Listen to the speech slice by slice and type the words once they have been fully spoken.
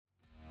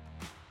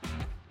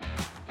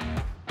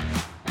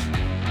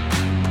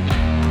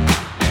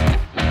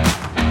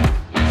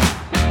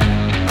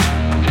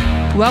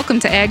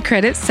Welcome to Ag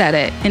Credit Set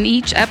It. In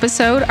each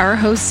episode, our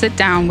hosts sit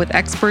down with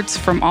experts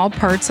from all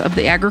parts of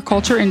the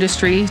agriculture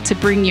industry to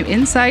bring you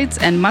insights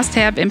and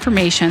must-have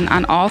information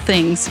on all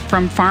things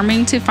from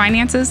farming to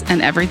finances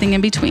and everything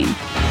in between.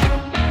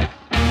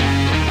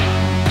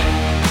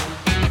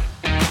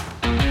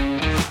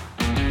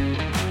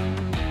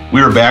 We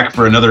are back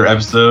for another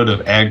episode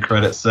of Ag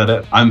Credit Set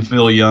It. I'm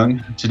Phil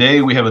Young. Today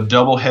we have a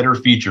double header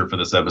feature for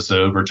this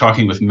episode. We're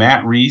talking with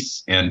Matt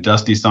Reese and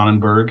Dusty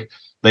Sonnenberg.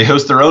 They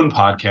host their own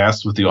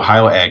podcast with the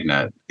Ohio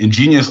AgNet,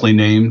 ingeniously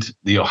named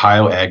the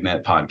Ohio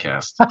AgNet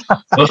Podcast.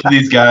 Both of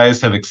these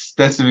guys have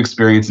extensive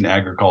experience in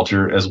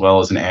agriculture as well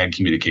as in ag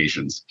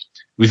communications.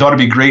 We thought it'd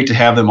be great to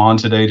have them on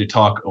today to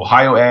talk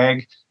Ohio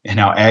ag and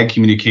how ag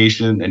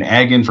communication and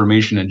ag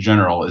information in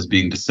general is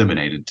being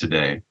disseminated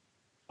today.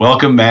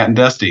 Welcome, Matt and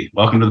Dusty.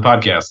 Welcome to the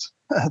podcast.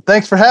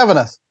 Thanks for having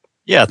us.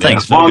 Yeah,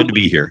 thanks, Phil. Good to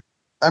be here.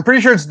 I'm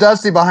pretty sure it's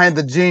Dusty behind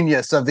the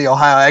genius of the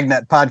Ohio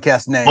AgNet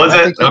podcast name. Was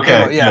it?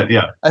 Okay.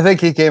 Yeah. I think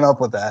he came up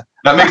with that.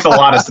 That makes a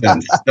lot of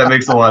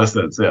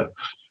sense.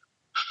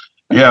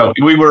 Yeah,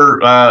 we were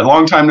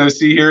long time no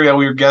see here. Yeah,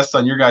 we were guests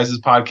on your guys'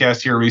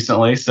 podcast here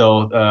recently.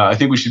 So I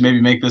think we should maybe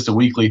make this a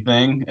weekly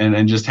thing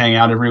and just hang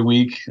out every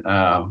week.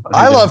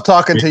 I love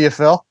talking to you,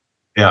 Phil.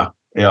 Yeah.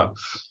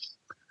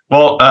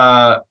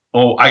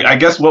 Well, I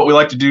guess what we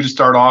like to do to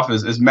start off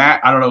is Matt,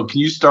 I don't know,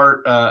 can you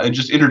start and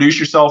just introduce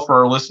yourself for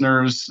our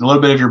listeners, a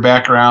little bit of your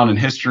background and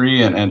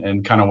history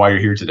and kind of why you're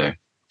here today?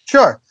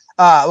 Sure.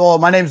 Well,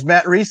 my name's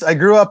Matt Reese. I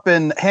grew up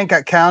in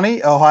Hancock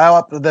County, Ohio,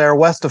 up there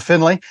west of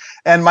Findlay,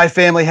 and my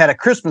family had a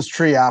Christmas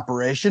tree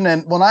operation.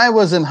 And when I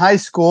was in high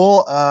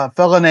school, a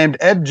fellow named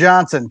Ed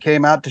Johnson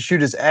came out to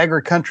shoot his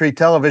agri-country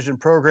television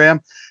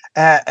program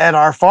at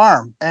our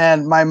farm.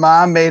 And my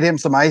mom made him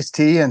some iced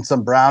tea and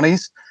some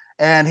brownies.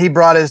 And he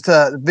brought his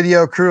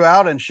video crew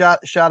out and shot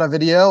a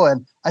video.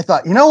 And I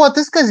thought, you know what?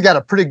 This guy's got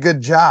a pretty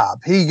good job.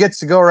 He gets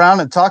to go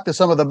around and talk to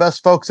some of the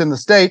best folks in the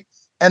state,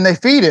 and they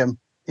feed him,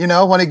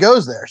 when he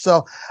goes there.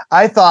 So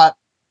I thought,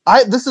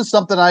 this is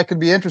something I could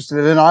be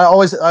interested in. I'd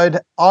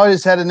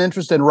always had an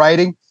interest in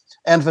writing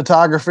and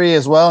photography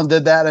as well, and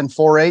did that in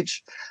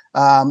 4-H,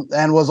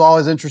 and was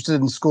always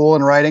interested in school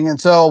and writing. And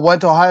so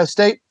went to Ohio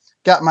State.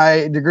 Got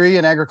my degree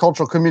in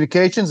agricultural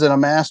communications and a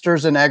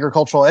master's in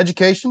agricultural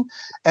education.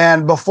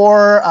 And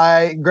before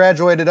I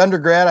graduated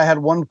undergrad, I had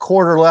 1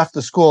 quarter left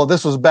of school.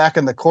 This was back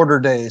in the quarter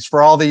days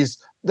for all these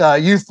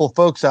youthful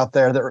folks out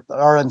there that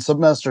are in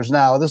semesters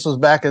now. This was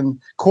back in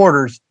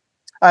quarters.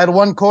 I had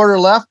 1 quarter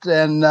left,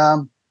 and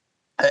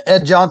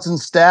Ed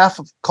Johnson's staff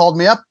called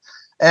me up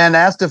and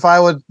asked if I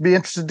would be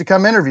interested to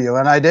come interview.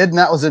 And I did, and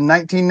that was in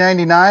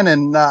 1999,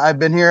 and I've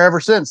been here ever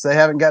since. They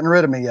haven't gotten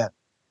rid of me yet.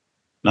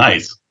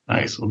 Nice.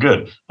 Well,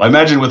 good. Well, I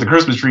imagine with the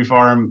Christmas tree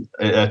farm,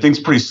 things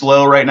pretty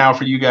slow right now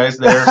for you guys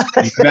there.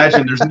 You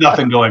imagine there's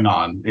nothing going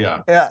on.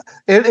 Yeah.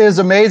 It is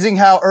amazing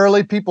how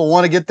early people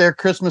want to get their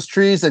Christmas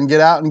trees and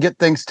get out and get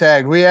things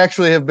tagged. We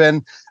actually have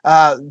been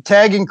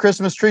tagging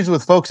Christmas trees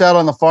with folks out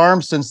on the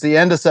farm since the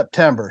end of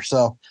September.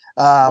 So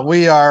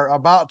we are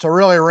about to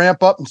really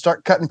ramp up and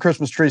start cutting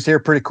Christmas trees here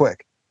pretty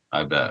quick.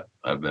 I bet.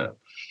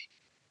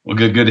 Well,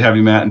 good to have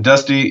you, Matt. And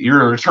Dusty,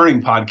 you're a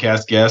returning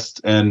podcast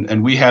guest,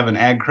 and we have an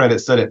Ag Credit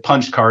Set It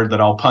punch card that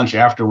I'll punch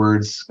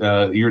afterwards.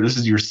 This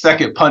is your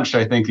second punch,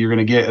 I think, that you're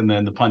going to get, and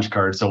then the punch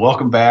card. So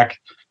welcome back,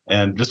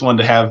 and just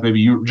wanted to have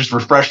maybe you just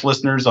refresh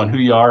listeners on who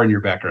you are and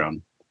your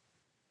background.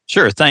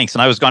 Sure, thanks.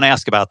 And I was going to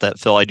ask about that,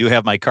 Phil. I do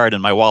have my card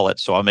in my wallet,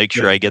 so I'll make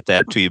sure I get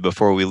that to you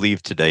before we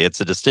leave today. It's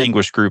a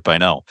distinguished group, I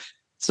know.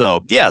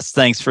 So, yes,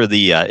 thanks for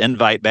the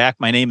invite back.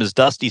 My name is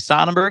Dusty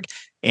Sonnenberg.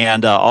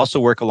 And also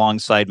work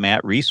alongside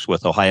Matt Reese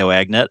with Ohio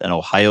AgNet and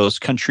Ohio's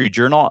Country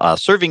Journal,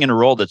 serving in a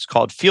role that's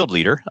called Field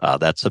Leader.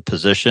 That's a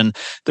position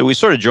that we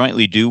sort of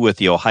jointly do with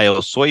the Ohio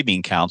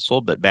Soybean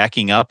Council. But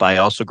backing up, I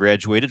also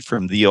graduated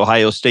from The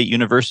Ohio State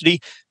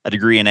University, a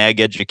degree in ag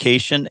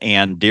education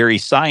and dairy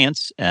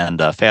science. And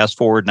fast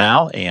forward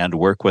now and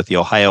work with the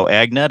Ohio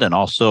AgNet and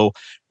also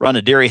run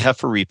a dairy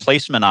heifer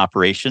replacement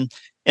operation.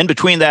 In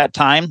between that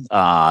time,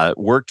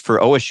 worked for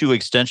OSU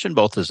Extension,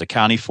 both as a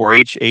county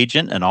 4-H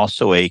agent and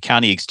also a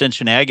county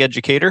extension ag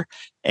educator,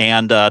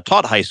 and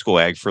taught high school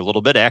ag for a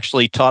little bit.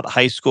 Actually taught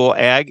high school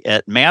ag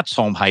at Matt's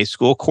home high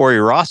school, Corey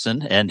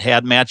Rawson, and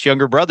had Matt's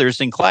younger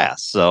brothers in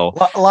class. So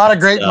a lot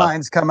of great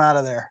minds come out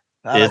of there.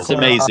 It's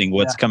amazing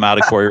what's come out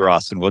of Corey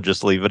Rawson. We'll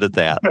just leave it at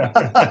that.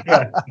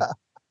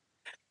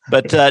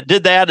 But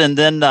did that and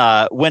then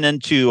went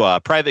into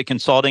private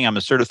consulting. I'm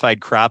a certified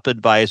crop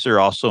advisor,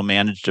 also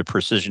managed a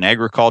precision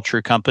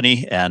agriculture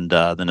company. And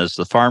then as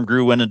the farm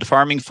grew, went into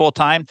farming full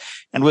time.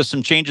 And with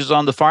some changes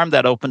on the farm,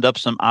 that opened up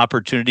some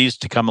opportunities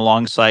to come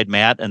alongside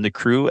Matt and the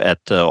crew at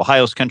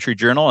Ohio's Country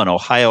Journal and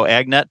Ohio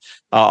AgNet.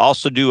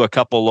 Also do a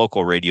couple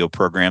local radio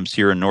programs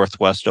here in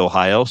Northwest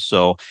Ohio.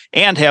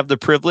 And have the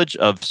privilege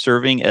of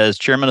serving as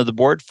chairman of the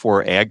board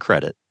for Ag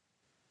Credit.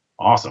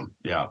 Awesome.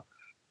 Yeah.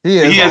 He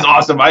is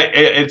awesome.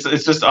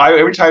 It's just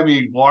every time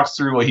he walks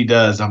through what he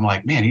does, I'm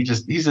like, man, he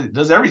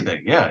does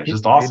everything. Yeah, it's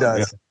just awesome. He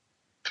does.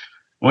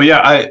 Well,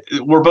 yeah,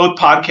 we're both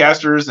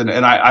podcasters,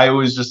 and I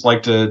always just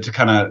like to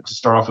kind of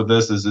start off with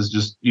this is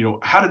just,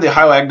 how did the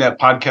Ohio AgNet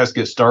podcast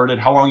get started?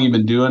 How long have you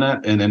been doing it?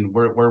 And then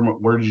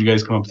where did you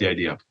guys come up with the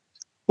idea?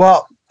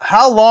 Well,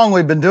 how long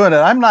we've been doing it,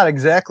 I'm not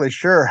exactly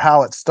sure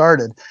how it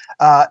started,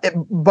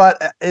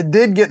 but it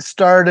did get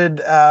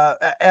started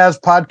as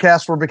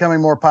podcasts were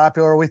becoming more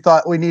popular. We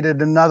thought we needed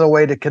another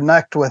way to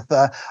connect with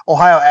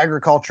Ohio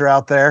agriculture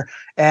out there.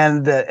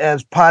 And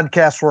as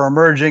podcasts were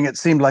emerging, it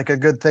seemed like a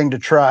good thing to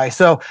try.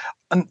 So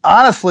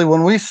honestly,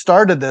 when we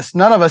started this,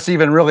 none of us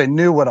even really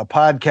knew what a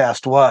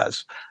podcast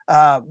was.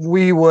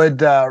 We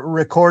would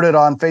record it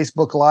on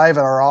Facebook Live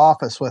at our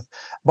office with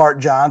Bart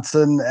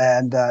Johnson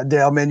and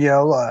Dale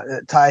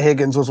Mignot. Ty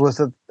Higgins was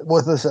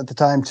with us at the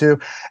time too,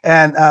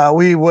 and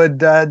we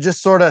would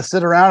just sort of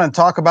sit around and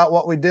talk about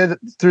what we did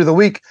through the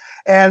week.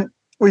 And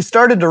we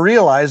started to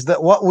realize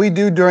that what we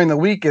do during the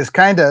week is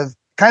kind of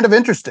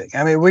interesting.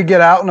 I mean, we get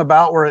out and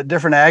about. We're at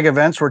different ag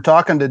events. We're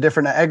talking to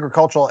different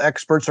agricultural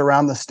experts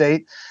around the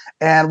state.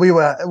 And we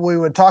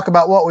would talk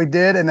about what we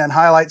did and then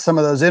highlight some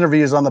of those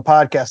interviews on the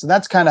podcast. And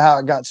that's kind of how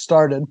it got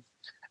started.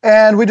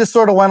 And we just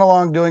sort of went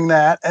along doing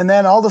that. And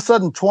then all of a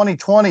sudden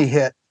 2020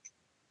 hit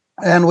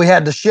and we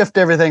had to shift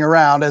everything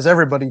around, as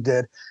everybody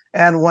did.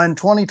 And when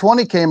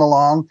 2020 came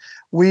along,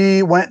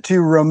 we went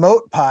to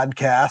remote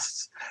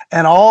podcasts.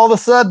 And all of a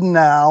sudden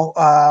now,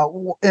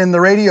 in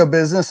the radio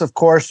business, of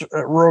course,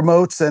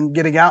 remotes and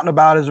getting out and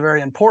about is very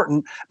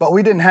important, but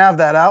we didn't have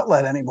that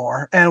outlet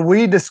anymore. And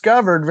we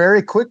discovered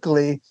very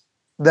quickly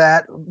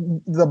that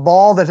the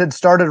ball that had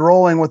started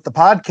rolling with the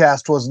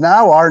podcast was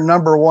now our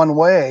number one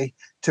way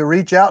to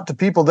reach out to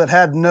people that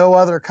had no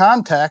other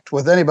contact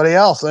with anybody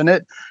else. And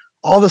it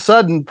all of a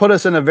sudden put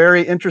us in a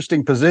very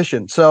interesting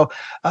position. So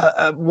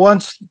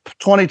once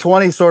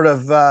 2020 sort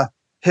of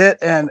hit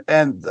and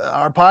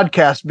our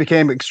podcast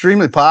became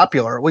extremely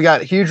popular, we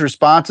got huge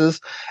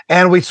responses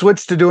and we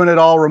switched to doing it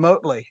all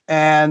remotely.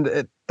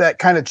 And that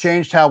kind of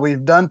changed how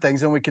we've done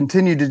things. And we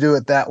continue to do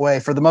it that way.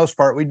 For the most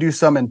part, we do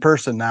some in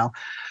person now.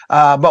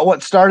 But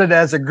what started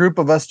as a group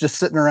of us just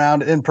sitting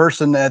around in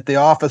person at the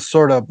office,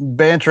 sort of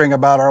bantering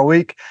about our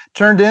week,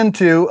 turned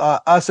into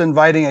us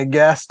inviting a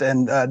guest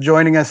and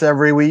joining us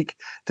every week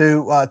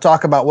to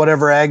talk about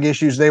whatever ag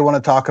issues they want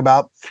to talk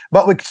about.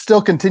 But we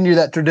still continue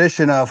that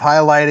tradition of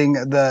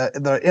highlighting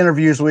the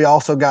interviews we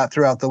also got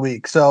throughout the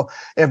week. So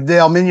if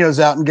Dale Mignot's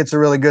out and gets a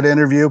really good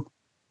interview,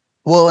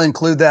 we'll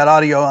include that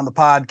audio on the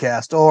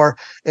podcast. Or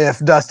if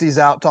Dusty's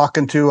out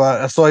talking to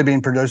a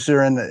soybean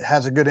producer and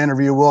has a good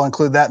interview, we'll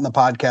include that in the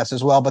podcast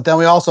as well. But then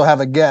we also have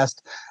a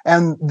guest.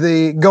 And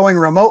the going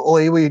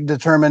remotely, we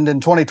determined in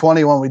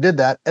 2020 when we did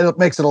that, it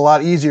makes it a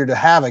lot easier to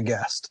have a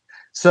guest.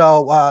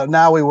 So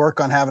now we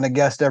work on having a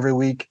guest every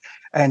week.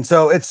 And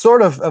so it's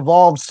sort of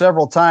evolved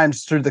several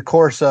times through the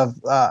course of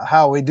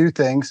how we do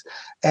things,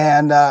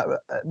 and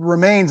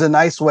remains a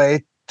nice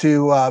way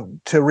to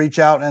reach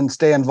out and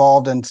stay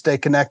involved and stay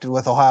connected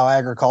with Ohio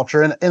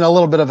agriculture in a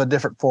little bit of a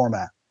different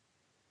format.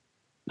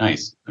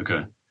 Nice.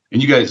 Okay.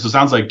 And you guys, so it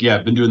sounds like,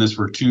 been doing this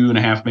for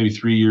 2.5, maybe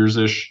 3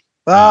 years-ish.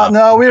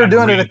 No, we were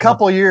doing it a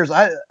couple of years.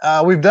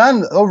 We've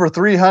done over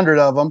 300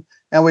 of them,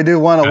 and we do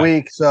one a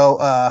week. So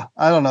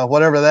I don't know,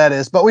 whatever that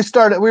is. But we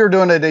were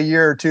doing it a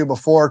year or two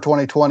before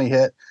 2020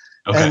 hit.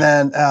 Okay.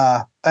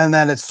 And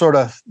then it's sort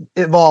of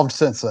evolved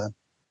since then.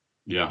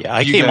 Yeah.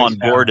 I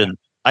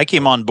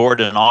came on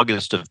board in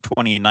August of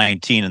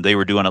 2019, and they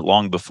were doing it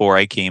long before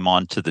I came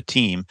on to the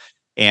team.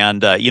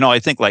 And, I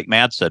think like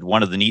Matt said,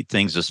 one of the neat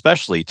things,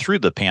 especially through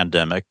the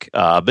pandemic,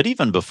 but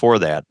even before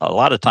that, a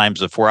lot of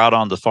times if we're out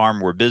on the farm,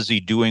 we're busy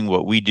doing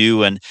what we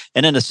do. And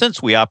in a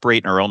sense, we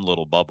operate in our own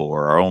little bubble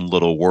or our own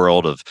little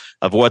world of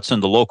what's in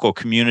the local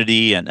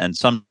community, and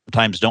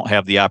sometimes don't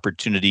have the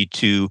opportunity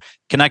to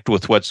connect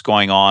with what's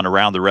going on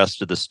around the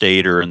rest of the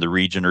state or in the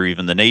region or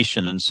even the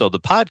nation. And so the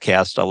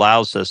podcast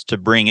allows us to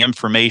bring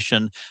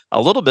information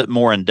a little bit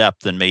more in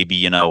depth than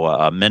maybe,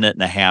 a minute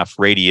and a half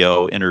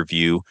radio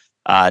interview,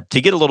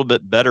 to get a little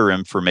bit better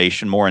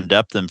information, more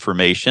in-depth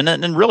information,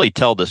 and really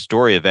tell the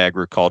story of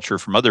agriculture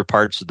from other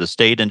parts of the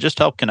state and just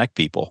help connect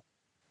people.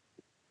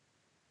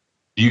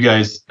 Do you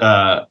guys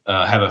have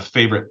a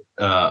favorite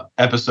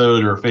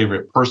episode or a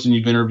favorite person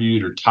you've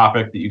interviewed or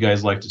topic that you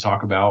guys like to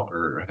talk about,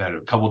 or have had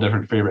a couple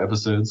different favorite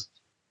episodes?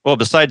 Well,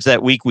 besides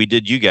that week we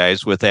did you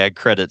guys with Ag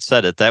Credit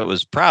Said It, that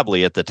was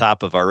probably at the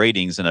top of our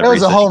ratings and everything.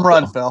 It was a home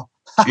run, Phil.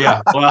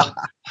 Yeah, well,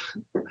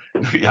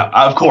 yeah,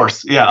 of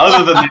course. Yeah,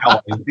 other than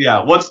that,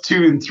 yeah, what's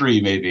 2 and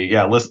 3 maybe?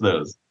 Yeah, list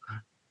those.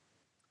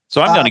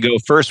 So I'm going to go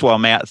first while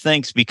Matt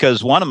thinks,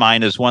 because one of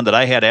mine is one that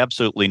I had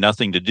absolutely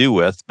nothing to do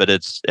with, but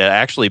it's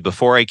actually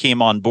before I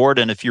came on board.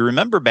 And if you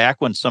remember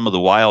back when some of the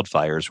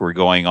wildfires were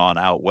going on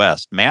out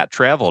west, Matt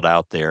traveled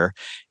out there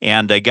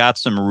and I got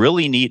some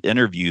really neat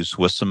interviews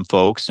with some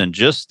folks, and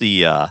just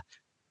the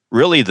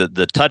really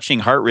the touching,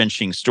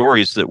 heart-wrenching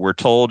stories that were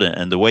told,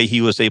 and the way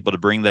he was able to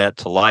bring that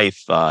to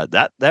life,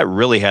 that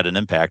really had an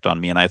impact on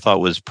me, and I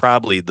thought was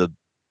probably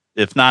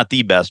if not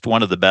the best,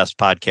 one of the best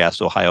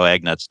podcasts Ohio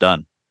AgNet's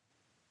done.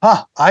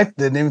 Huh, I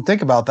didn't even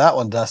think about that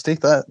one, Dusty.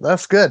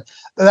 That's good.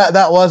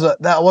 That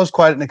was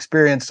quite an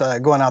experience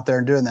going out there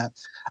and doing that.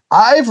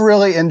 I've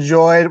really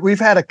enjoyed. We've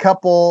had a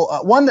couple.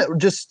 One that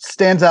just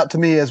stands out to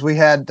me is we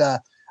had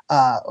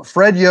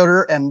Fred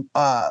Yoder, and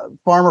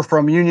farmer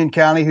from Union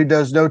County who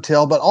does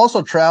no-till, but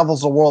also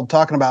travels the world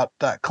talking about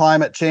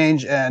climate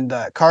change and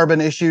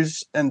carbon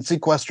issues and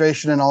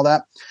sequestration and all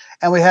that.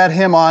 And we had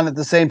him on at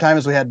the same time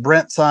as we had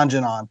Brent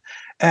Sanjan on.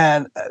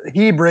 And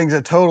he brings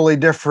a totally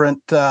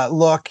different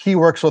look. He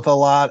works with a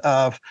lot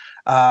of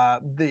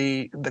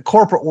the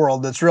corporate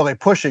world that's really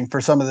pushing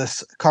for some of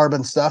this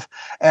carbon stuff.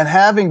 And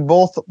having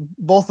both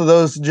of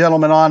those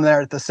gentlemen on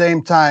there at the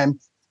same time,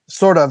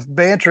 sort of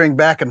bantering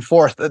back and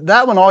forth,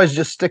 that one always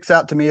just sticks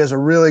out to me as a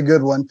really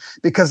good one,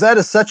 because that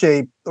is such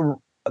a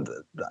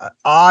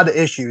odd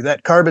issue,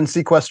 that carbon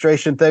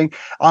sequestration thing.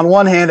 On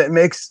one hand, it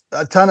makes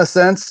a ton of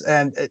sense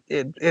and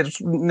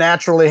it's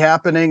naturally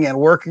happening and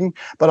working,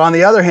 but on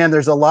the other hand,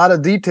 there's a lot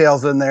of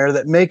details in there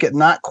that make it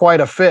not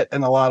quite a fit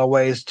in a lot of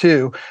ways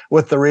too,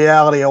 with the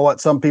reality of what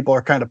some people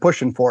are kind of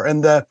pushing for.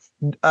 And the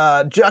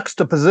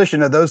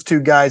juxtaposition of those two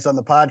guys on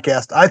the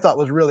podcast I thought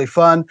was really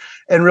fun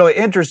and really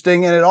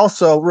interesting, and it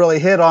also really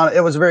hit on,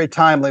 it was very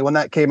timely when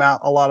that came out.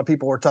 A lot of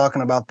people were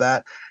talking about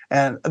that,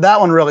 and that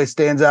one really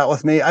stands out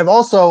with me. I've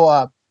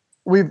also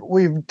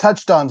we've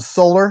touched on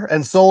solar,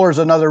 and solar is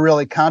another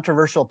really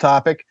controversial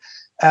topic,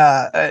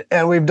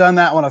 and we've done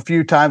that one a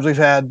few times. We've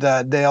had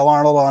Dale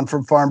Arnold on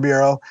from Farm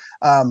Bureau,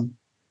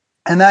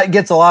 and that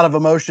gets a lot of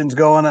emotions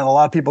going, and a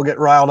lot of people get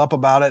riled up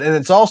about it. And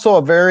it's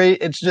also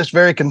it's just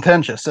very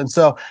contentious. And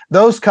so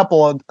those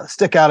couple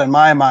stick out in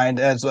my mind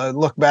as I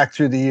look back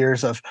through the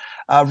years of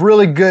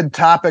really good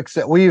topics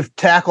that we've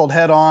tackled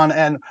head on,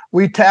 and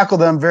we tackle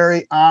them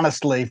very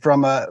honestly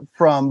from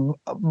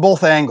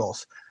both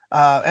angles.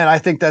 And I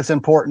think that's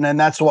important, and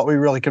that's what we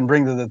really can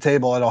bring to the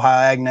table at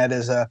Ohio AgNet,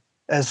 is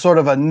as sort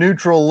of a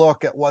neutral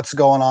look at what's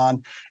going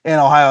on in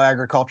Ohio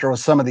agriculture with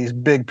some of these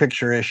big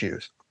picture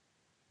issues.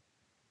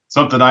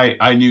 Something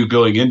I knew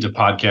going into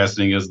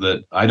podcasting is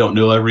that I don't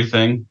know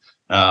everything.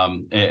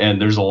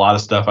 And there's a lot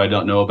of stuff I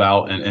don't know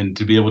about. And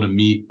to be able to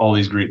meet all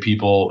these great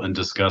people and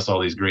discuss all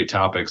these great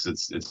topics,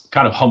 it's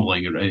kind of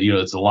humbling.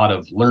 It's a lot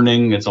of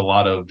learning. It's a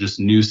lot of just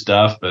new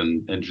stuff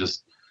and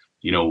just,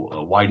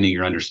 widening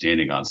your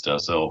understanding on stuff.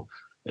 So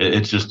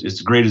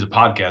it's great as a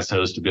podcast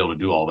host to be able to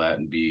do all that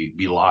and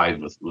be live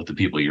with the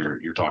people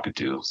you're talking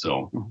to.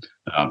 So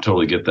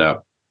totally get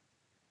that.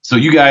 So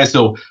you guys,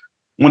 I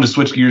wanted to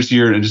switch gears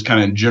here and just kind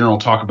of in general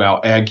talk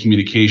about ag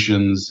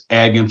communications,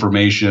 ag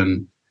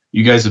information.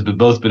 You guys have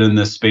both been in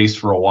this space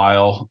for a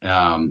while.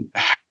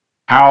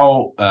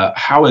 How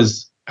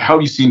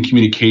have you seen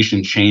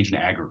communication change in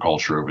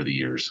agriculture over the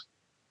years?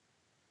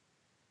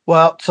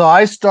 Well, so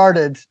I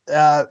started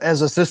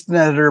as assistant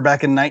editor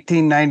back in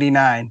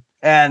 1999,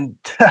 and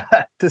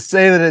to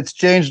say that it's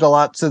changed a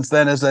lot since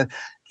then is a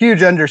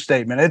huge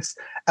understatement. It's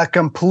a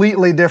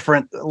completely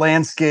different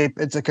landscape.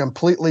 It's a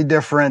completely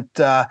different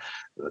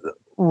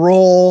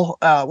role.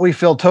 We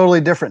fill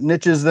totally different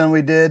niches than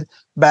we did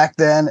back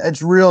then.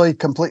 It's really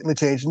completely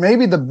changed.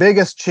 Maybe the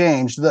biggest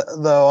change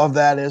though of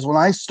that is when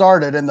I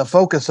started, and the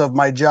focus of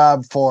my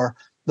job for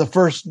the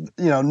first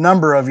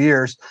number of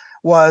years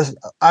was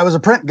I was a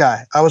print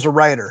guy. I was a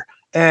writer,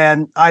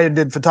 and I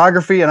did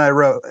photography, and I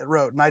wrote,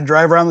 and I'd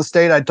drive around the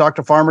state. I'd talk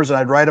to farmers, and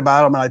I'd write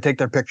about them, and I'd take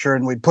their picture,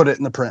 and we'd put it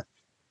in the print.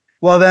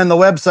 Well, then the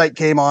website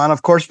came on,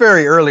 of course,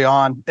 very early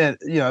on,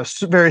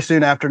 very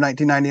soon after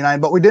 1999,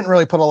 but we didn't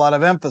really put a lot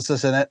of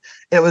emphasis in it.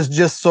 It was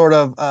just sort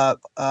of a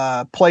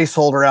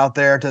placeholder out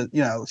there to,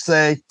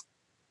 say,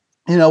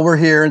 we're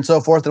here and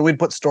so forth, and we'd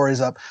put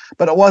stories up,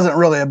 but it wasn't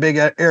really a big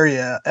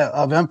area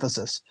of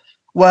emphasis.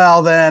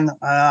 Well, then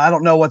I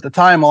don't know what the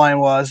timeline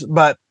was,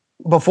 but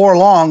before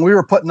long, we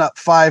were putting up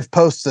 5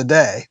 posts a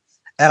day,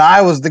 and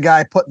I was the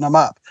guy putting them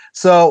up.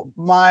 So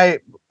my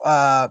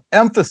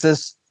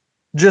emphasis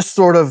just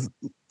sort of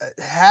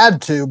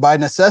had to, by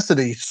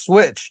necessity,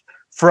 switch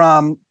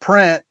from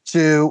print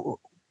to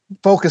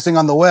focusing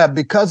on the web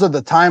because of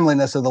the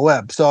timeliness of the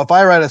web. So if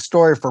I write a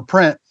story for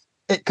print,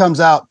 it comes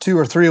out 2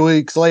 or 3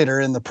 weeks later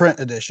in the print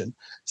edition.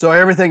 So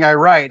everything I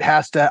write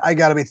I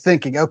got to be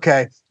thinking,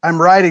 okay,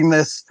 I'm writing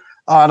this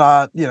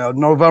on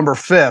November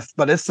 5th,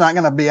 but it's not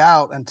going to be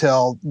out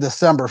until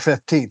December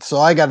 15th. So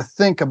I got to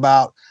think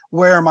about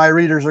where my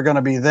readers are going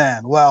to be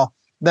then. Well,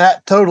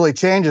 that totally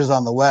changes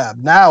on the web.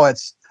 Now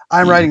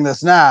I'm writing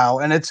this now,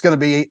 and it's going to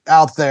be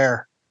out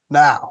there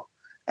now.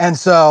 And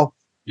so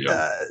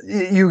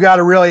you got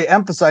to really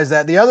emphasize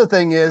that. The other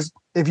thing is,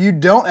 if you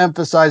don't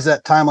emphasize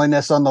that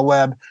timeliness on the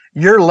web,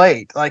 you're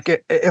late. Like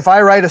if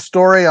I write a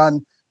story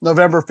on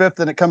November 5th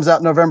and it comes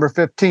out November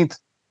 15th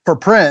for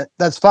print,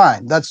 that's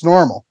fine. That's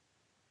normal.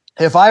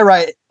 If I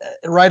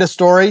write a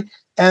story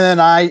and then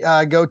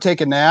I go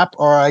take a nap,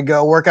 or I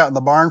go work out in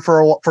the barn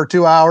for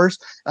 2 hours,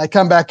 I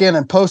come back in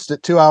and post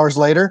it 2 hours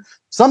later,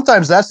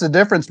 sometimes that's the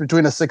difference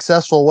between a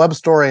successful web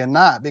story and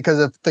not, because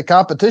if the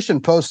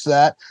competition posts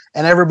that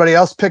and everybody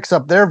else picks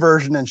up their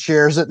version and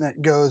shares it and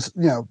it goes,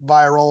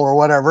 viral or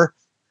whatever,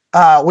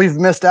 we've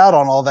missed out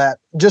on all that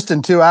just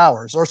in 2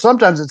 hours, or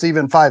sometimes it's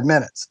even 5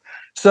 minutes.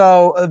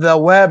 So the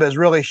web has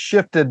really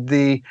shifted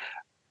the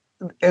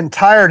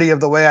entirety of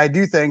the way I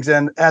do things.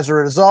 And as a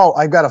result,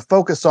 I've got to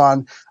focus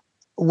on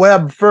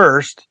web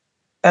first,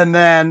 and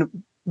then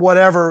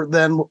whatever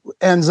then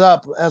ends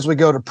up as we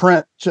go to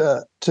print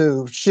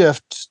to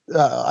shift,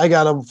 I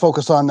got to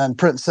focus on then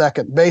print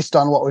second based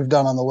on what we've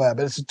done on the web.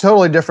 It's a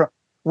totally different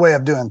way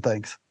of doing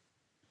things.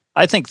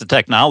 I think the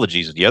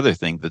technology is the other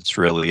thing that's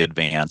really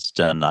advanced.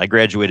 And I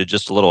graduated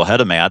just a little ahead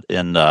of Matt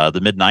in the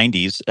mid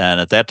 90s. And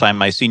at that time,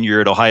 my senior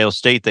year at Ohio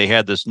State, they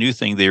had this new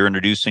thing they were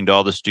introducing to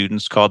all the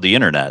students called the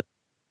internet.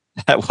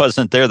 That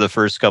wasn't there the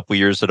first couple of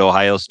years at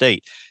Ohio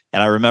State.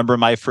 And I remember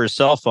my first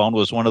cell phone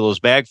was one of those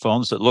bag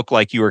phones that looked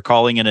like you were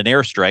calling in an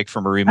airstrike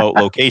from a remote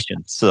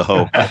location.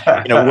 So,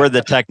 where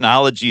the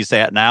technology's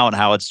at now and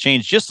how it's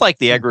changed, just like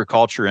the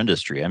agriculture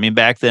industry. I mean,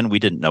 back then we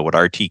didn't know what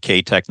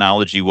RTK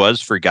technology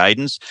was for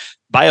guidance.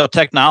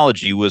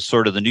 Biotechnology was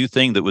sort of the new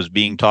thing that was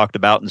being talked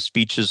about in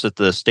speeches at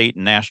the state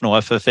and national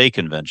FFA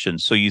convention.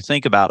 So you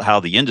think about how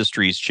the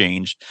industry's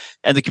changed,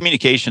 and the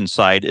communication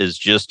side is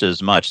just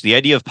as much. The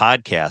idea of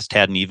podcast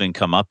hadn't even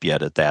come up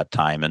yet at that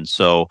time. And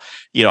so,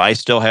 I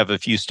still have a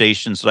few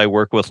stations that I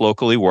work with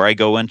locally where I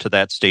go into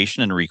that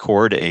station and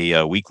record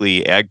a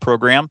weekly ag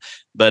program.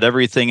 But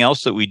everything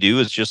else that we do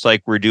is just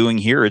like we're doing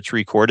here. It's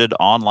recorded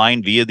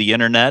online via the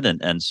internet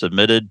and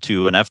submitted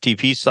to an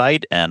FTP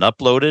site and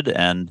uploaded,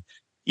 and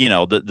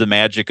the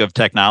magic of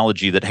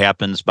technology that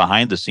happens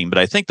behind the scene. But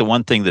I think the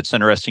one thing that's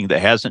interesting that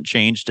hasn't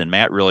changed, and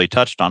Matt really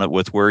touched on it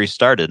with where he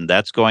started, and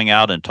that's going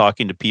out and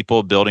talking to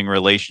people, building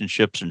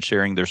relationships, and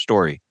sharing their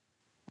story.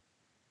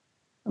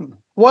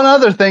 One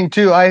other thing,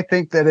 too, I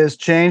think that has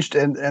changed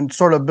and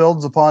sort of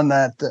builds upon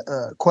that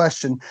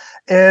question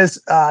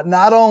is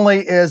not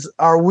only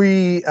are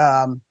we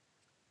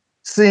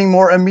seeing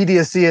more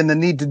immediacy in the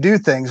need to do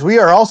things, we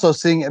are also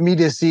seeing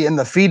immediacy in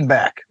the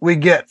feedback we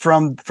get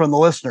from the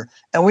listener.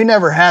 And we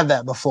never had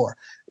that before.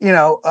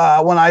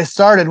 When I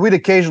started, we'd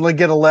occasionally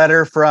get a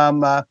letter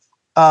from a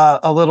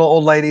little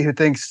old lady who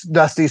thinks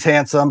Dusty's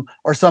handsome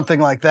or something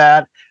like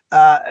that.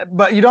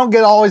 But you don't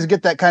always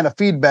get that kind of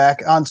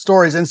feedback on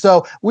stories. And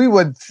so we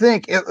would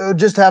think it would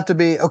just have to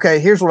be, okay,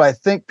 here's what I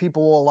think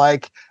people will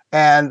like,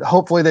 and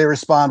hopefully they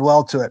respond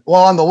well to it.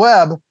 Well, on the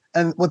web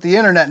and with the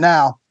internet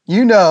now,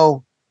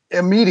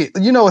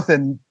 immediately,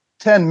 within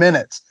 10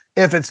 minutes,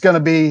 if it's going to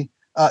be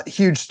a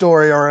huge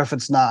story or if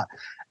it's not.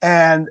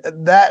 And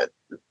that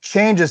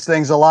changes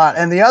things a lot.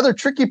 And the other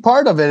tricky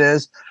part of it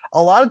is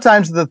a lot of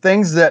times the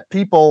things that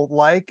people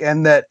like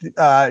and that,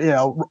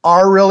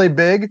 are really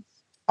big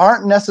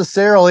aren't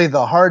necessarily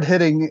the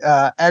hard-hitting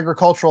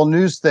agricultural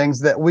news things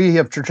that we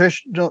have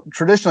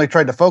traditionally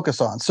tried to focus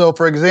on. So,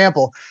 for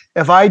example,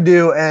 if I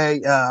do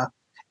a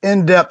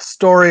in-depth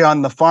story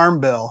on the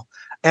Farm Bill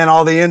and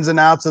all the ins and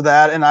outs of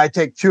that, and I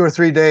take 2 or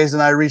 3 days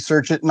and I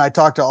research it and I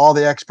talk to all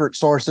the expert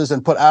sources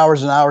and put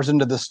hours and hours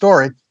into the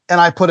story and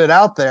I put it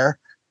out there,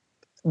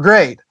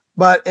 great.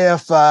 But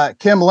if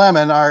Kim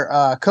Lemon,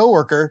 our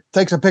coworker,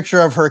 takes a picture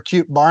of her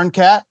cute barn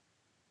cat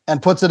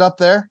and puts it up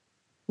there,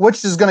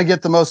 which is going to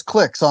get the most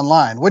clicks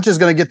online? Which is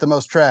going to get the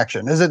most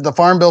traction? Is it the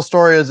Farm Bill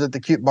story or is it the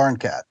cute barn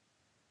cat?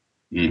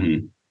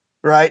 Mm-hmm.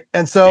 Right.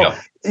 And so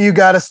you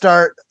got to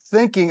start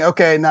thinking,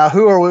 okay, now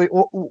who are we?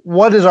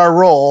 What is our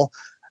role?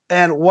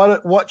 And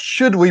what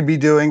should we be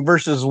doing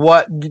versus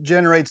what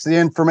generates the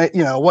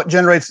information, what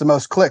generates the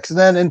most clicks? And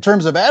then in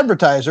terms of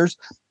advertisers,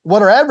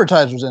 what are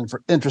advertisers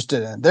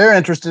interested in? They're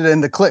interested in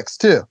the clicks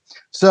too.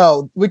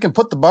 So we can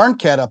put the barn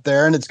cat up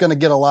there and it's going to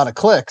get a lot of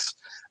clicks.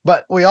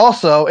 But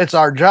it's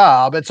our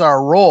job, it's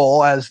our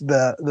role as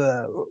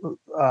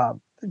the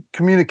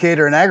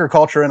communicator in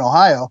agriculture in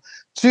Ohio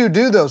to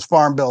do those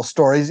Farm Bill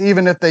stories,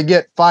 even if they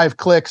get 5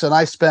 clicks and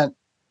I spent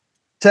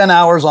 10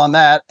 hours on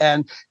that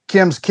and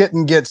Kim's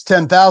kitten gets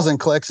 10,000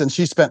 clicks and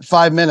she spent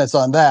 5 minutes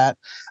on that.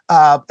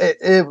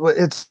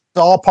 It's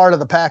all part of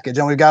the package,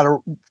 and we've got to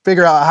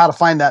figure out how to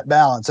find that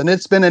balance. And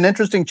it's been an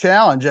interesting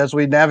challenge as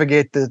we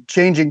navigate the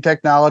changing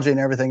technology and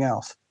everything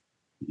else.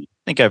 I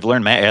think I've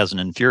learned Matt has an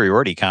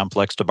inferiority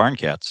complex to barn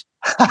cats.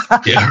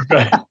 Yeah,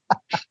 right.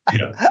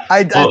 Yeah.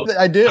 I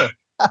do.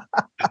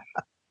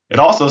 It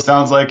also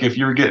sounds like if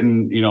you're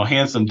getting,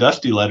 handsome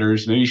Dusty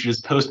letters, maybe you should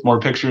just post more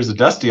pictures of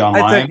Dusty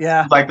online. I think,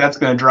 yeah. Like that's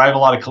going to drive a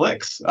lot of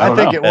clicks. I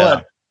think it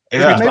would.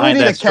 Yeah. Maybe we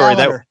need a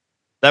calendar.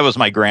 That was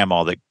my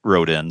grandma that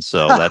wrote in,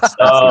 so that's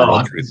the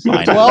real truth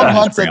behind it. 12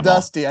 months of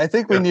Dusty. I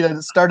think we need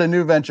to start a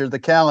new venture, the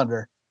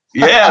calendar.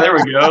 Yeah, there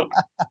we go.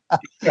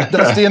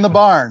 Dusty in the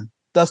barn.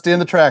 Dusty in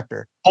the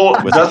tractor.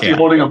 With Dusty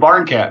holding a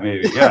barn cat,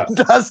 maybe. Yeah.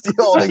 Dusty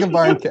holding a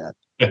barn cat.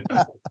 Good.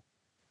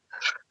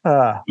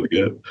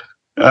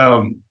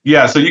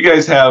 So you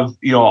guys have,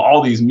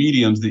 all these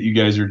mediums that you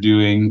guys are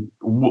doing.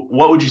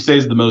 What would you say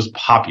is the most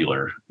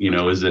popular?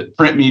 Is it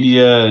print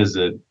media? Is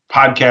it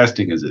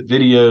podcasting? Is it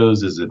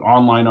videos? Is it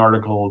online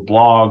article,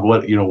 blog?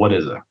 What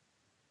is it?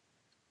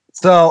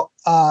 So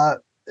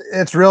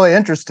it's really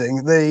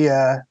interesting.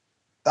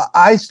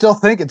 I still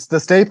think it's the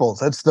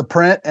staples. It's the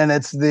print and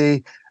it's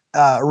the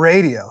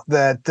radio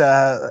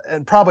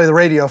and probably the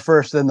radio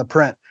first, then the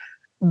print.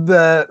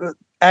 The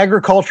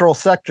agricultural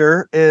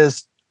sector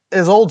is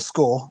old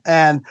school,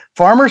 and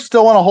farmers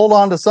still want to hold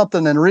on to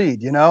something and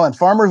read, and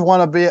farmers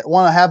want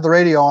to have the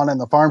radio on in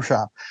the farm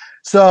shop.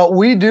 So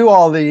we do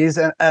all these,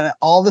 and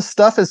all this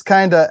stuff is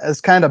kind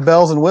of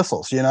bells and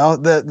whistles,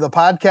 the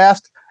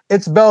podcast,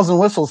 it's bells and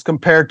whistles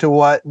compared to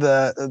what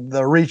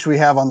the reach we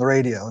have on the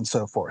radio and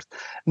so forth.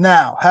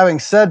 Now, having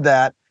said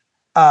that,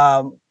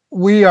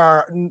 we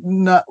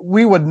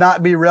would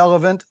not be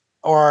relevant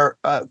or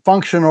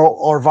functional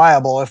or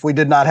viable if we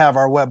did not have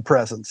our web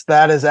presence.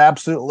 That is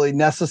absolutely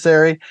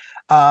necessary.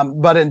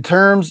 But in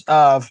terms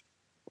of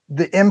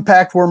the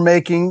impact we're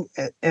making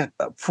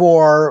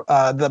for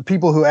the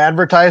people who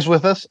advertise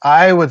with us,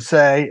 I would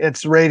say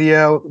it's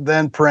radio,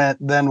 then print,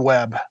 then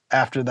web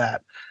after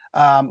that.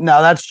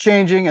 Now that's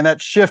changing and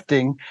that's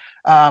shifting,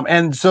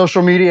 and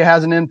social media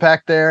has an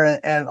impact there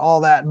and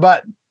all that.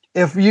 But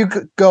if you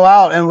could go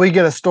out and we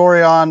get a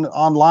story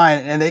online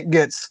and it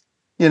gets,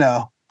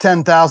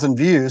 10,000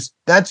 views,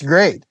 that's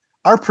great.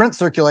 Our print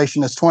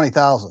circulation is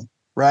 20,000,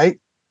 right?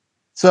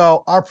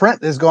 So our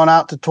print is going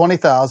out to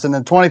 20,000,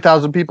 and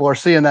 20,000 people are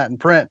seeing that in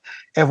print.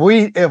 If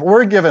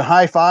we're giving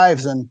high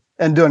fives and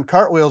doing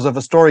cartwheels if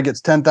a story gets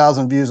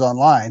 10,000 views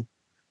online,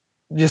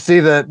 you see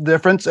the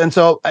difference? And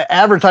so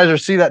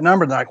advertisers see that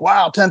number and they're like,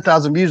 wow,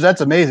 10,000 views,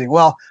 that's amazing.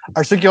 Well,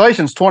 our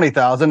circulation is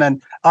 20,000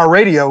 and our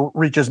radio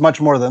reaches much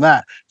more than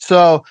that.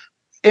 So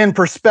in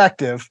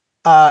perspective,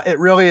 it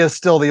really is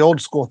still the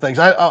old school things.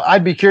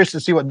 I'd be curious to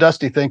see what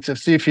Dusty thinks,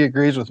 see if he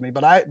agrees with me,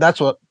 but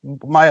that's what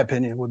my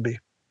opinion would be.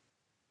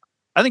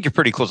 I think you're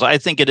pretty close. I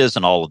think it is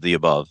in all of the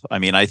above. I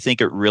mean, I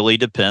think it really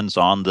depends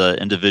on the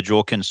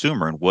individual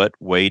consumer and what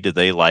way do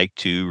they like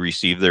to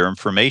receive their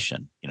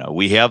information.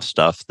 We have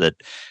stuff that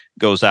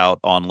goes out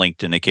on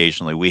LinkedIn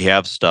occasionally. We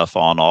have stuff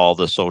on all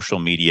the social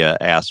media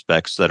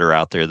aspects that are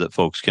out there that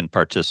folks can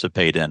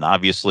participate in.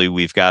 Obviously,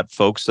 we've got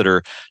folks that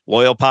are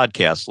loyal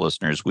podcast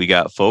listeners. We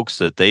got folks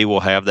that they will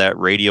have that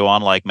radio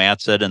on, like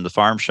Matt said, in the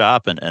farm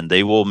shop, and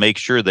they will make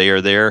sure they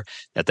are there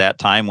at that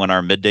time when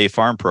our midday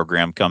farm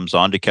program comes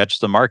on to catch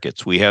the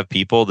markets. We have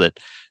people that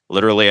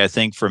literally, I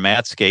think for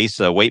Matt's case,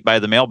 wait by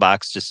the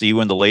mailbox to see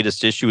when the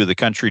latest issue of the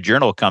Country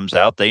Journal comes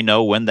out. They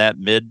know when that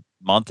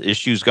mid-month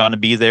issue is going to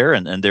be there,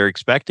 and they're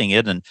expecting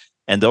it, and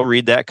they'll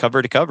read that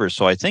cover to cover.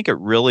 So I think it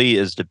really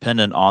is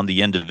dependent on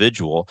the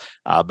individual,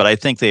 but I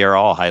think they are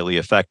all highly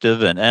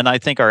effective, and I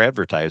think our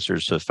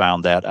advertisers have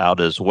found that out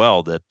as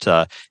well,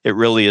 that it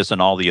really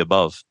isn't all the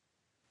above.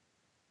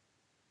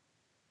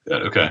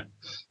 Okay.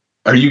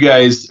 Are you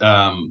guys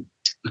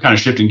kind of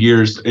shifting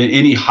gears?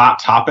 Any hot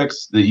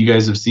topics that you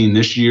guys have seen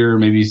this year,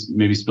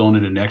 maybe spilling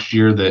into next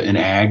year, that in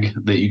ag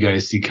that you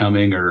guys see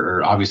coming,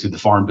 or obviously the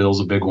farm bill is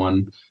a big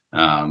one?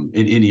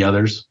 Any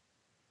others?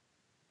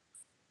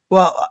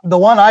 Well, the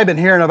one I've been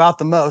hearing about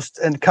the most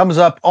and comes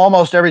up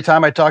almost every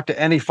time I talk to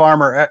any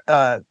farmer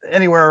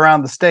anywhere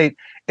around the state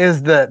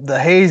is the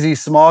hazy,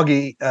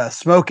 smoggy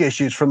smoke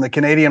issues from the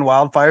Canadian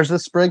wildfires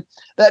this spring.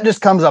 That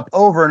just comes up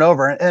over and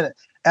over.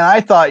 And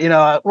I thought,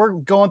 we're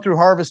going through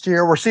harvest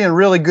here. We're seeing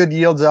really good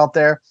yields out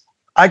there.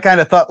 I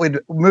kind of thought we'd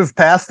move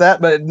past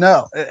that, but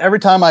no. Every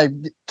time I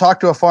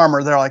talk to a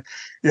farmer, they're like,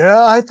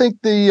 yeah, I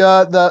think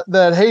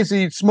the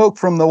hazy smoke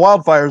from the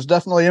wildfires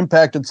definitely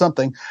impacted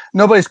something.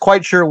 Nobody's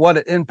quite sure what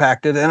it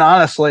impacted. And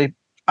honestly,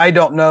 I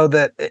don't know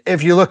that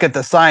if you look at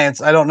the science,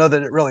 I don't know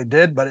that it really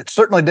did, but it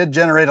certainly did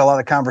generate a lot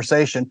of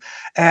conversation,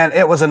 and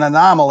it was an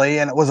anomaly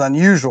and it was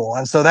unusual.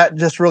 And so that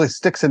just really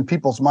sticks in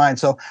people's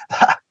minds. So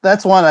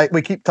that's one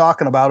we keep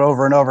talking about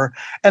over and over.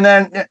 And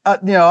then,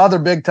 other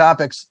big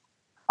topics.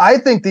 I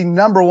think the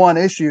number one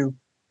issue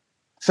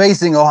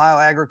facing Ohio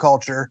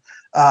agriculture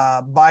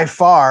by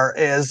far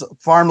is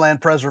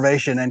farmland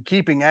preservation and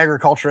keeping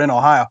agriculture in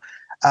Ohio.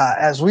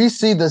 As we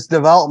see this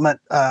development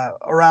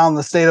around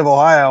the state of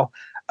Ohio,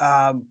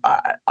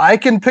 I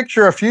can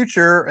picture a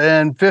future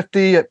in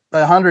 50,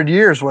 100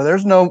 years where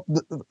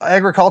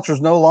agriculture is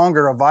no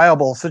longer a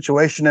viable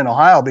situation in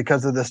Ohio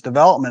because of this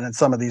development in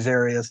some of these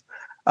areas.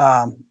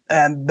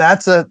 And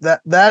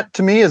that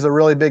to me is a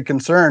really big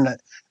concern.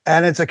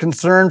 And it's a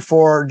concern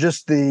for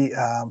just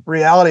the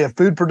reality of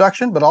food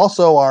production, but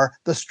also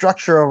the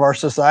structure of our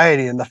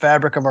society and the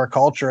fabric of our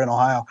culture in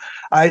Ohio.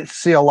 I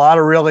see a lot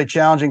of really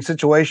challenging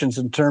situations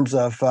in terms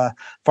of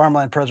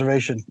farmland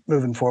preservation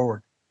moving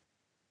forward.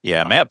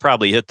 Yeah, Matt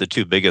probably hit the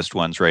two biggest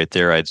ones right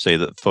there. I'd say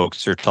that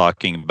folks are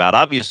talking about.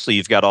 Obviously,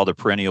 you've got all the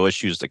perennial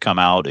issues that come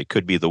out. It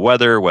could be the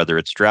weather, whether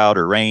it's drought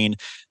or rain.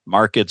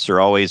 Markets are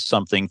always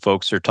something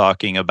folks are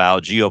talking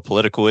about.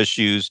 Geopolitical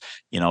issues.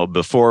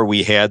 Before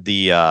we had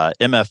the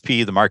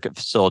MFP, the market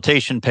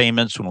facilitation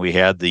payments, when we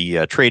had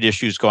the trade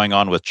issues going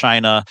on with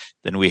China,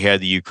 then we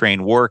had the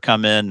Ukraine war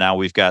come in. Now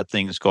we've got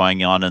things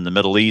going on in the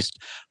Middle East.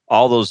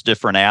 All those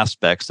different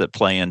aspects that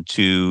play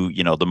into,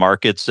 the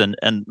markets and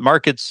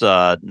markets,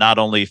 not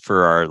only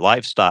for our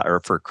livestock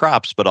or for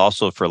crops, but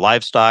also for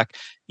livestock.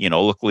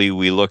 Luckily,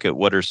 we look at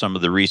what are some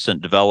of the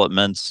recent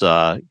developments,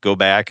 go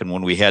back, and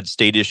when we had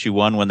State Issue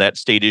 1, when that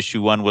State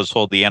Issue 1 was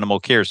hold the Animal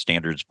Care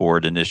Standards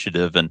Board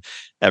initiative and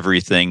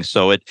everything.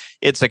 So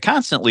it's a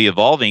constantly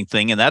evolving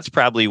thing, and that's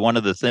probably one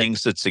of the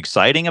things that's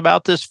exciting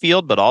about this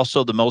field, but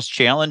also the most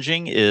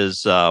challenging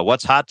is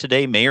what's hot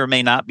today may or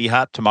may not be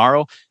hot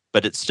tomorrow,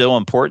 but it's still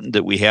important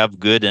that we have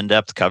good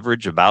in-depth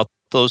coverage about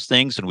those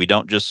things and we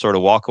don't just sort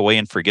of walk away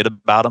and forget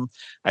about them.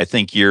 I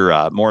think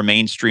your more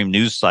mainstream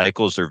news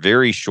cycles are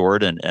very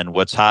short, and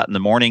what's hot in the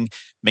morning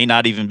may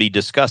not even be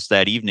discussed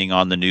that evening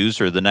on the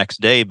news or the next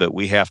day, but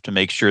we have to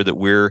make sure that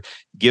we're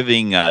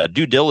giving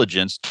due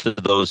diligence to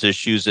those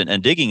issues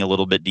and digging a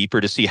little bit deeper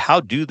to see how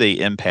do they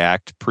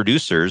impact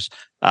producers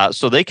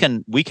so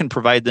we can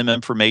provide them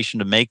information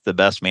to make the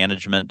best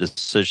management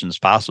decisions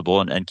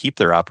possible and keep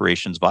their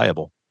operations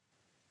viable.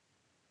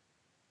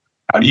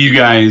 How do you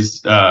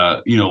guys,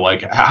 how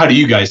do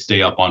you guys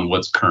stay up on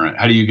what's current?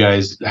 How do you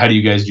guys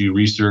do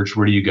research?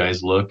 Where do you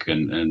guys look,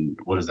 and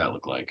what does that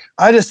look like?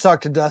 I just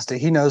talked to Dusty.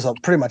 He knows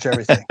pretty much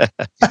everything.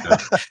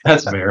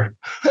 That's fair.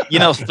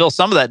 Phil,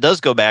 some of that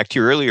does go back to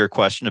your earlier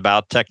question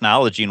about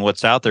technology and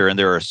what's out there. And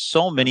there are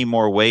so many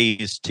more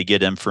ways to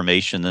get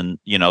information than,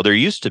 there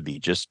used to be.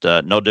 Just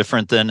no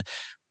different than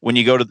when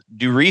you go to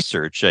do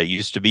research. It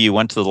used to be you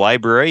went to the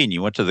library and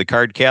you went to the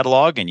card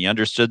catalog and you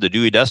understood the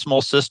Dewey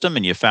Decimal System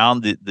and you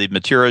found the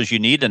materials you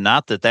need. And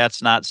not that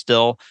that's not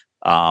still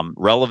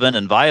relevant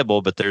and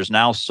viable, but there's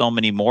now so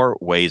many more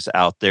ways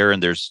out there.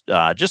 And there's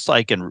just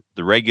like in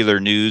the regular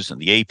news and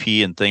the AP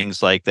and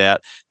things like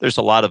that, there's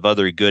a lot of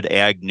other good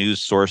ag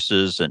news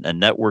sources and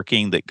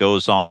networking that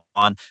goes on.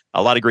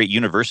 A lot of great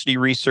university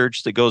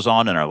research that goes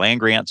on in our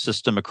land grant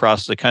system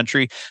across the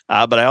country.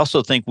 But I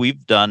also think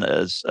we've done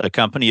as a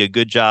company a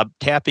good job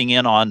tapping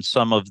in on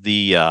some of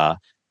the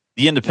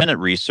independent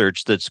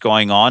research that's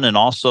going on, and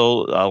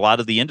also a lot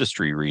of the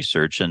industry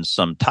research and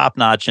some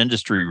top-notch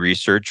industry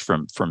research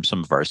from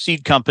some of our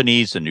seed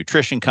companies and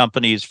nutrition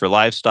companies for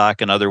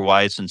livestock and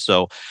otherwise. And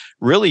so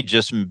really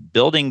just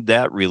building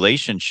that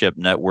relationship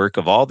network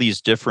of all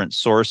these different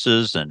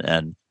sources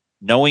and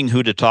knowing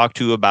who to talk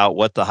to about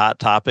what the hot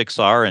topics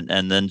are,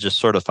 and then just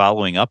sort of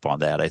following up on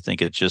that. I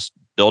think it's just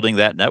building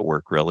that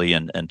network really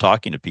and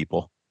talking to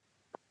people.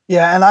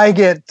 Yeah, and I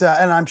get,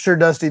 and I'm sure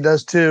Dusty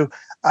does too,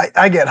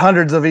 I get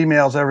hundreds of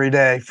emails every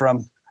day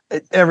from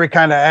every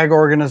kind of ag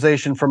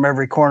organization from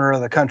every corner of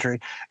the country.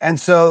 And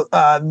so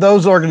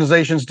those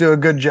organizations do a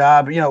good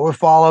job. We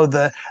follow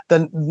the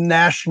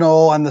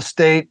national and the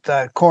state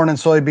corn and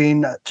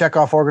soybean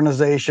checkoff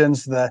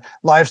organizations, the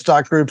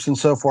livestock groups and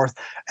so forth.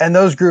 And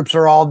those groups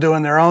are all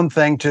doing their own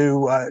thing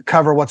to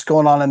cover what's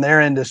going on in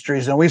their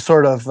industries. And we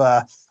sort of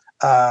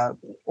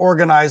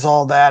organize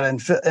all that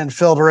and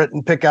filter it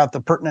and pick out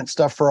the pertinent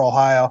stuff for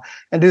Ohio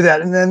and do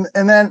that. And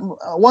then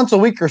once a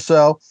week or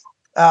so,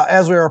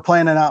 as we were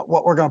planning out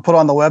what we're going to put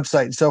on the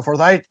website and so forth,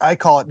 I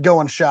call it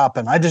going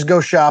shopping. I just go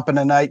shopping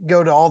and I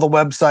go to all the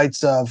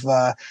websites of,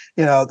 the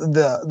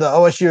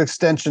OSU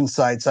extension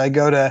sites. I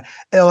go to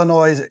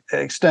Illinois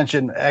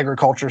extension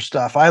agriculture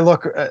stuff. I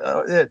look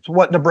at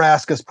what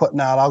Nebraska's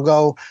putting out. I'll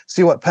go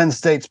see what Penn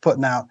State's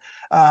putting out.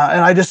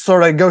 And I just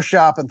sort of go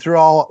shopping through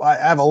I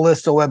have a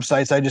list of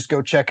websites I just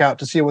go check out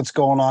to see what's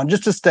going on,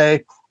 just to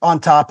stay on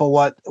top of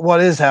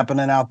what is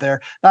happening out there,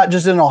 not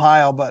just in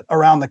Ohio, but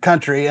around the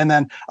country. And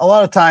then a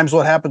lot of times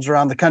what happens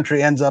around the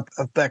country ends up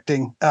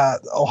affecting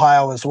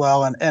Ohio as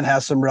well and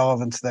has some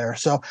relevance there.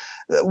 So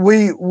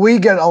we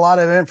get a lot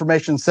of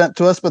information sent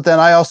to us, but then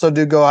I also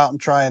do go out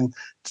and try and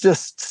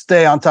just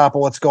stay on top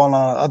of what's going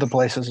on in other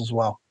places as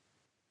well.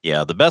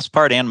 Yeah, the best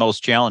part and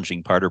most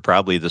challenging part are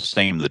probably the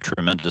same, the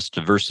tremendous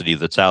diversity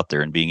that's out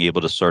there and being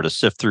able to sort of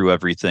sift through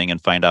everything and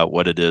find out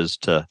what it is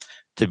to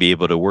be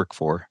able to work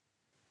for.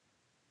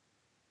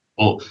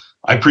 Well,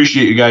 I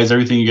appreciate you guys,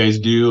 everything you guys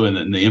do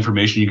and the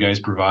information you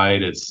guys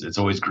provide. It's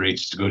always great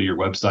just to go to your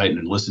website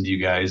and listen to you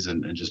guys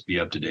and just be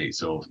up to date.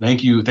 So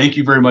thank you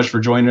very much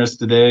for joining us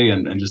today,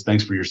 and just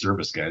thanks for your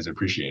service, guys. I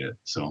appreciate it.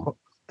 So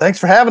thanks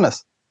for having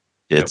us.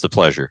 It's a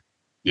pleasure.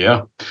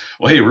 Yeah.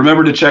 Well, hey,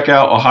 remember to check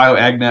out Ohio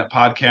AgNet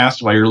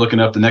podcast while you're looking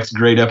up the next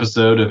great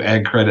episode of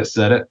Ag Credit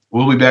Said It.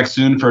 We'll be back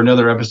soon for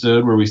another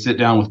episode where we sit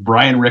down with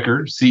Brian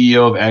Ricker,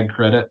 CEO of Ag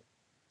Credit,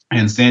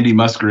 and Sandy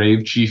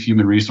Musgrave, Chief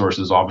Human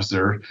Resources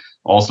Officer,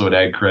 also at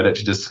Ag Credit,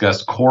 to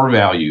discuss core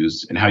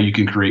values and how you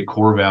can create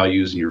core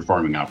values in your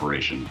farming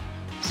operation.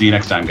 See you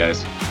next time,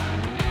 guys.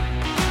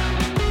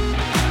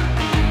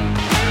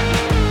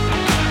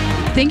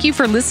 Thank you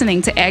for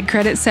listening to Ag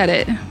Credit Said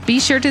It. Be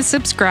sure to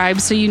subscribe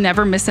so you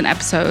never miss an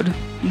episode.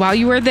 While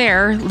you are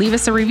there, leave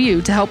us a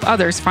review to help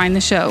others find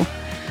the show.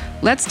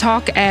 Let's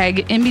talk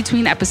ag in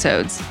between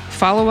episodes.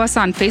 Follow us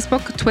on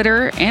Facebook,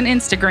 Twitter, and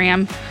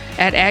Instagram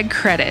at Ag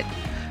Credit.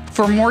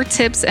 For more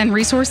tips and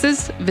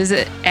resources,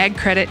 visit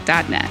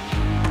agcredit.net.